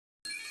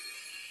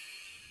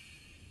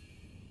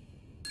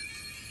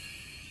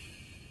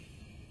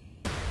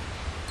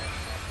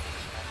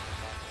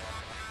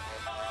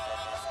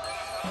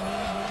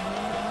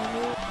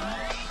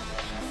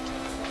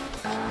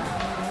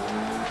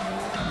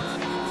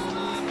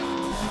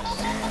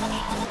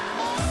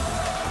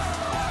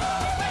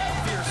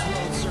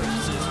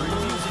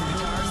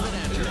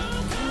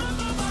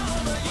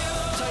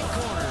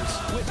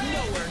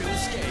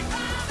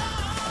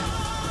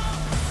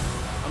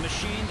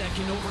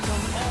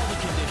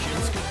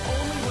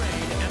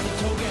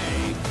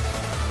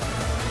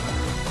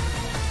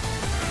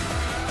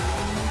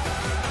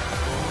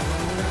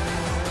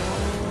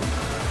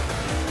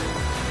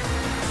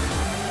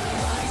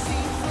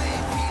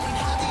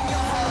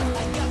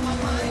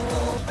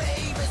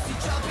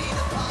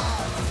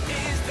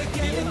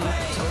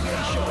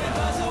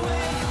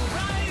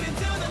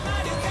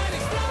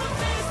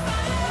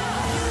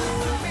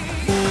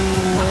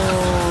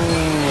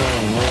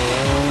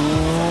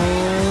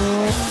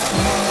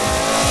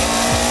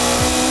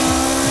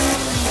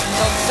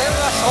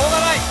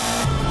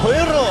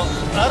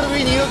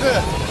い入学。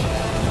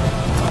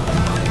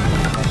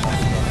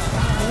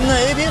こんな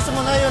ABS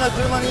もないような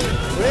車に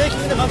ブレーキ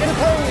ングで負ける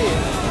かい。こ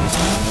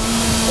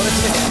れ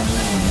詰めて。よ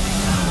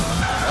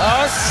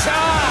っしゃー。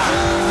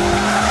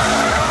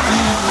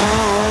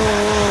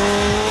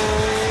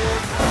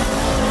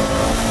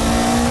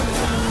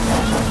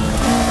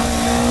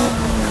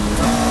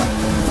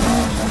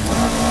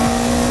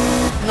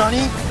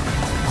何？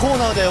コー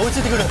ナーで追いつ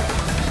いてくる。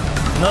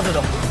なぜ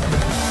だ。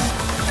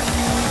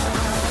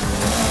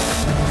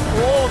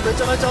おお、め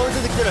ちゃめちゃ追いつ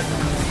いてきてる。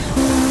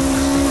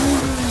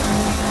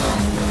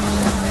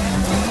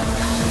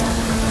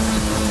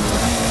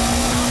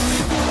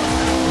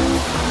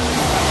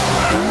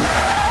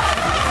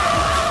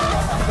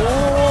おお、よ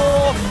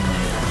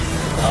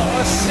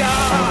っしゃー。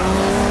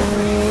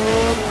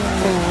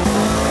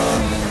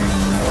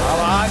パ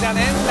ワーじゃ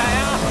ねえんだよ。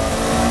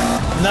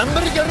何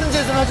馬力あるんじ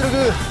ゃその圧力。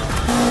バ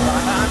カ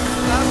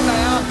なんだよ。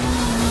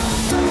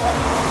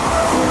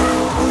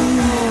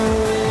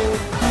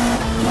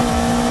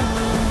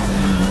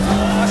お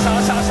っしゃお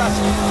っしゃおっしゃおっ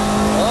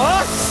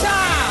しゃ。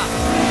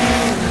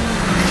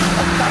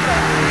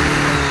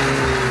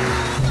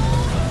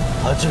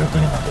圧力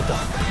に負けた。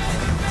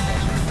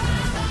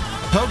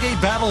Touge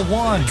Battle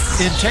 1,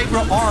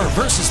 Integra R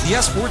versus the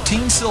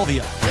S14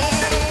 Silvia.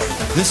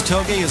 This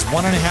Touge is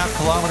 1.5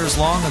 kilometers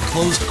long, a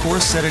closed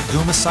course set at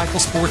Guma Cycle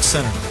Sports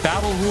Center.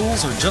 Battle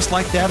rules are just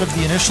like that of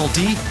the initial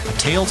D, a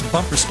tail to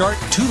bumper start,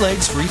 2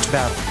 legs for each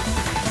battle.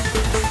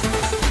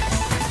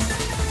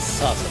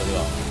 さあ、それで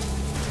は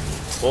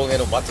峠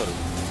のバトル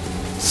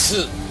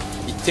2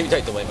行ってみた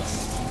いと思いま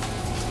す。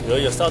いよ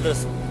いよスタートで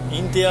す。イ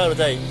ンテアール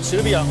対シ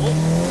ルビア。お、イン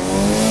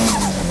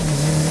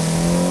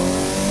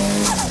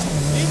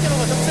テの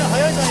方が直線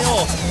速いじゃん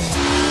よ。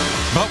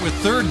But with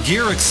third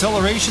gear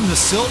acceleration, the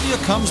Silvia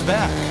comes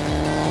back.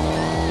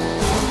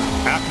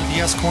 After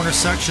the S corner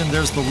section,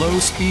 there's the low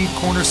speed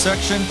corner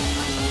section,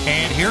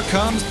 and here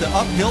comes the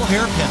uphill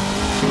hairpin.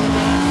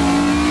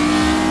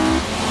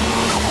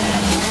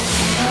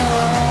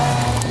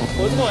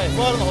 こういうとこは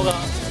FR の方が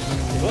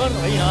FR の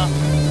方がいいな。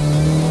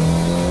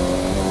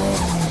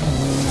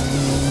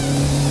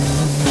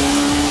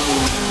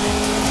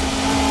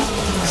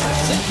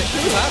ついて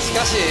くるな、し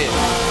かし。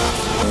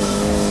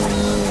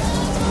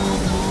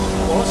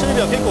このシル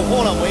ビア結構コ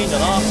ーナーもいいんだ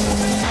な。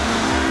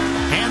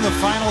And the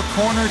final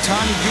corner,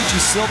 Touge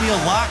Silvia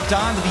locked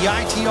onto the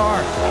ITR. つ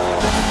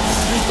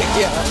いて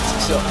きやがって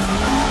きしょ。や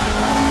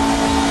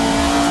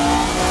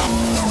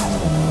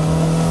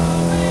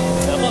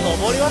っぱ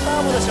上りはタ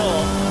ーボでしょ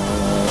う。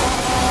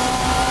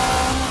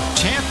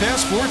Champ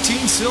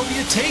S14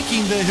 Silvia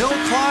taking the hill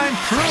climb,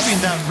 proving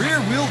that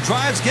rear-wheel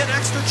drives get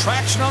extra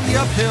traction on the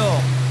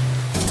uphill.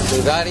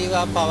 下り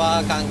はパ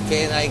ワー関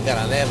係ないか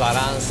らね、バ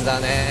ランスだ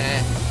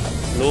ね。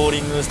ロー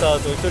リングスター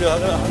ト、距離を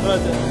測ら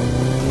れて。よ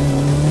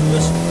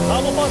し、タ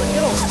ーボパーで逃げ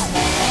ろ。まっ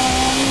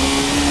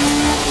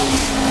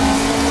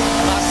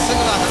すぐ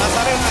は離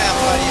されるな、やっ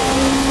ぱり。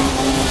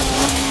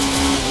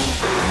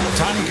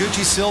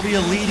Touge Silvia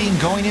leading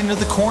going into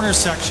the corner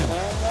section.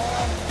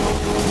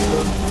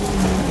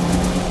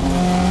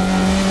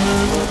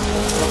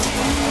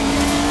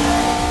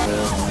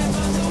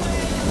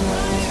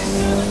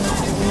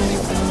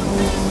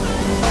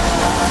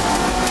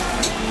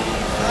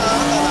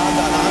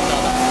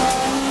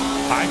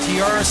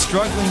 ITR is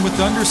struggling with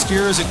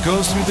understeer as it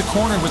goes through the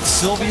corner with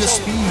Silvia's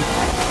speed.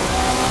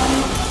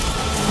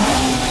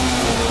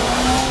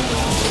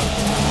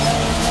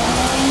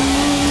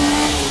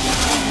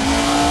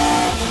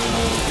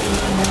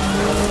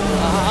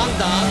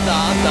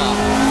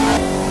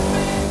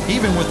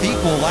 Even with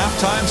equal lap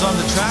times on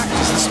the track,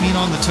 does this mean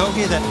on the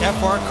Touge that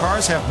FR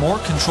cars have more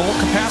control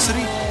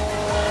capacity?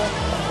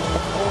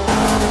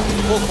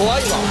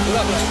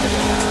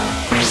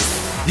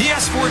 The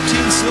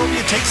S14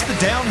 Silvia takes the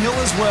downhill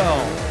as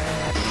well.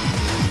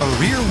 A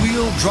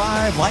rear-wheel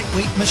drive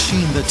lightweight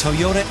machine, the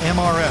Toyota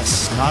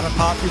MRS. Not a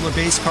popular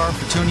base car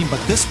for tuning, but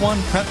this one,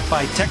 prepped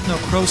by Techno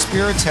Pro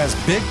Spirits, has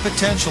big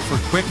potential for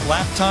quick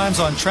lap times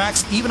on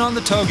tracks, even on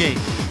the Touge.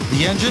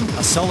 The engine,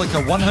 a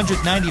Celica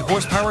 190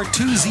 horsepower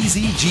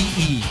 2ZZ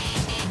GE.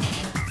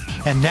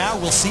 And now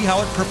we'll see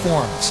how it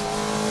performs.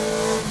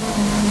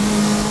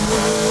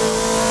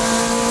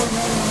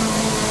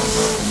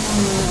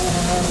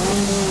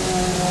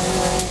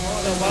 This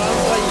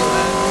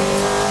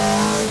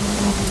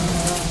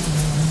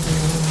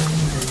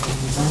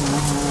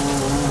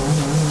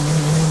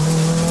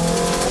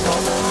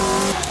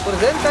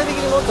全体的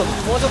にもうちょ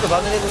っと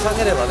バネレート下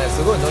げればね、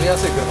すごい乗りや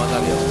すい車にな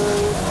るよ。ち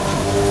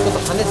ょっと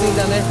跳ねすぎ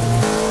だね。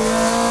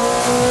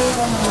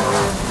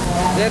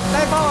絶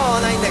対パワー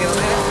はないんだけど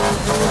ね。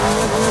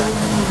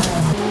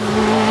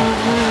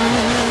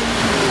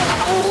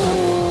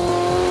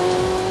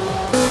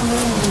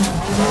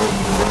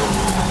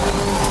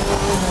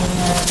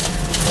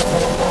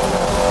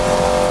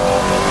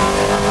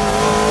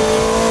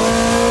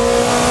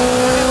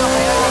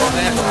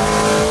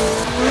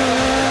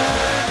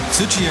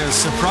Touge is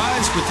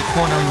surprised with the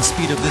cornering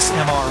speed of this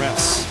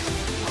MRS.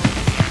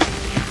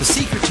 The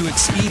secret to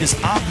its speed is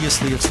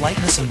obviously its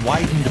lightness and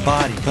widened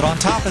body, but on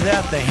top of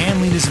that, the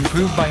handling is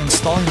improved by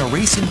installing a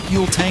racing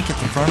fuel tank at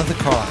the front of the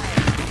car.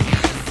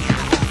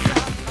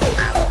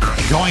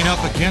 Going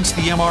up against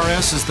the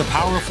MRS is the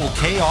powerful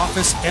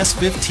K-Office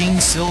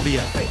S15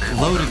 Silvia.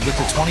 Loaded with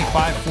the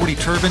 2540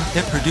 turbine,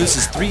 it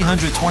produces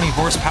 320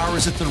 horsepower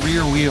at the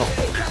rear wheel.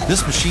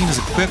 This machine is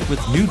equipped with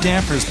new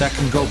dampers that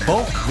can go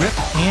both grip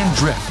and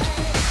drift.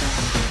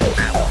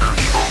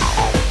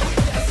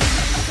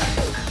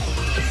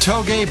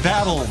 Touge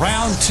battle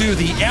round 2,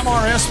 the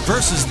MRS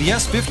versus the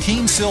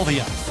S15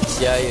 Silvia.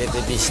 試合入れ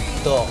てビシ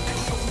ッと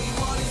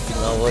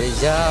上り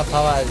じゃ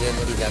パワーで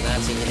無理だな、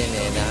ちぎれ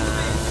ねえな。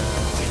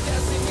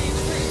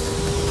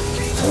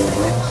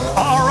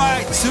 All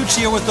right,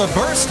 Touge with the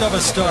burst of a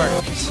start.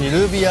 シ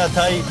ルビア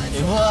対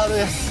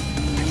MRS。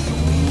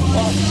あ、も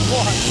う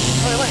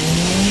やばい。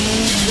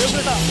出遅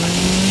れた。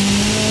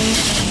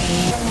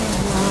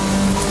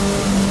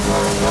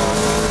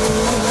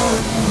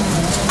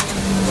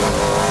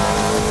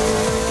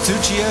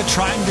Touge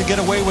trying to get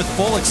away with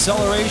full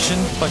acceleration,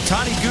 but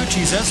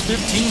Taniguchi's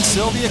S15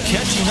 Silvia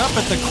catching up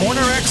at the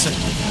corner exit.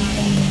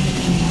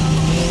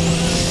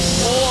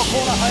 おお、コ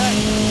ーナー速い。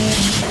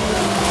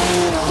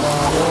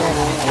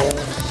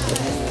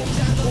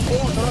こ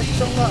こトラクシ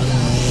ョンが。よ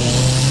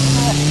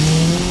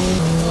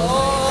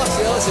し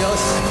よしよし。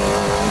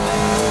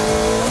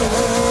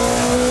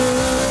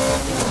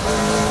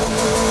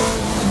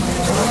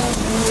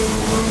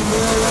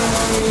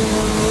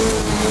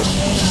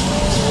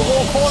お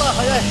お、コーナー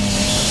速い。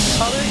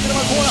軽い車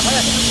コーナー速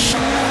い。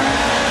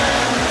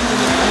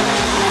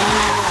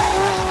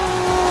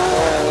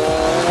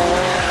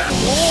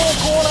おお、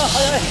コーナー速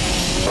い。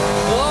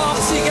おー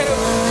しいける。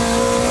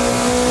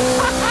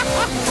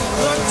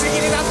ちぎ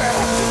りなんだよ。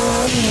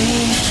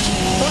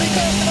取り返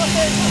してませ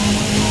ん。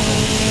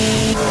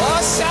よ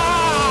っしゃー。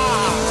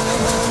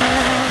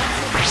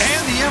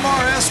 And the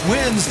MRS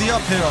wins the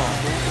uphill.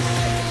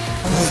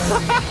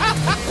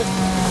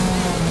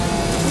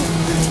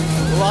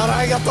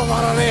 笑いが止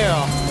まらねえ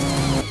よ。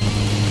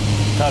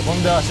さあ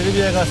今度はシル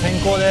ビアが先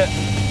行で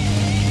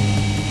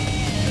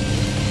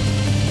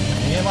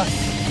見えます。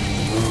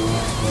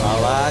パ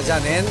ワーじゃ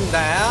ねえんだ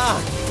よ。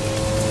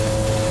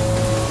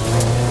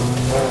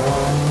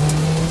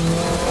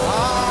あ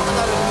あ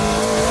なる。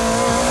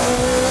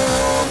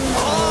あ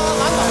あ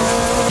なんだ。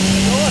よ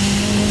し。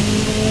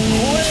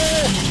怖え。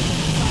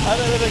あれ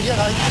ギアが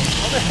入って。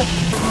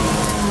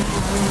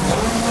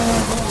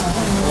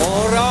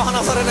俺は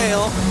離されねえ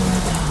よ。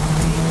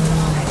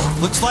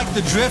 Looks like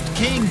the Drift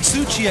King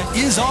Touge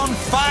is on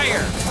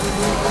fire.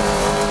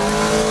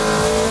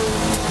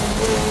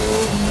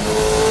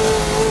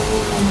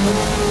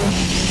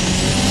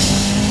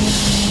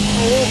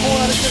 おお、こう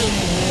なれてる。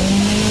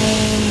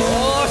お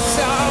っ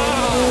しゃ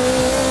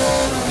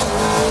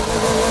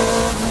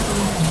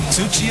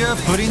ー。 Touge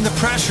putting the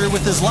pressure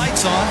with his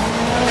lights on.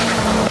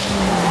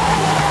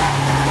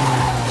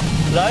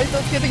 ライト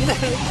つけてきてる。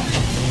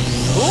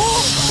おお、追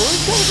い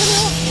つかれてるよ。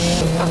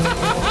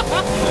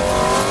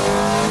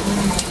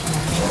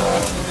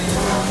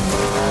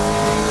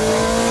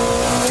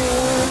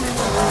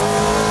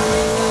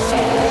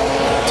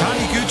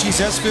Taniguchi's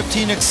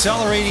S15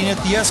 accelerating at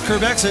the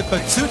S-curve exit,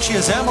 but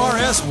Touge's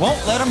MRS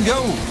won't let him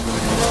go.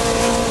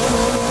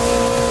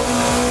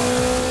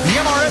 The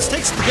MRS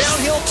takes the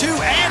downhill too,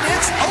 and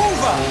it's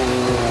over.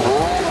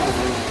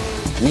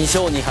 2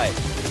勝2敗。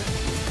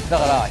だ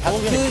から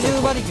190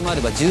馬力もあ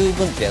れば十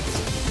分ってやつ。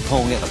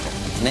峠だと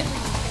ね。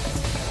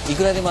い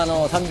くらでも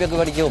300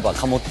馬力オーバー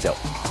かもっちゃう。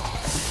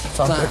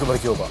300馬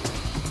力オーバー。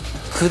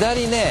下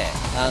りね、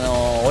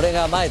俺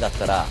が前だっ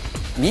たら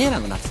見えな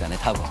くなってたね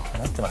多分。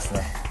なってます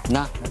ね。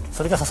な。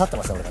それが刺さって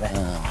ますね俺がね。う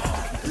ん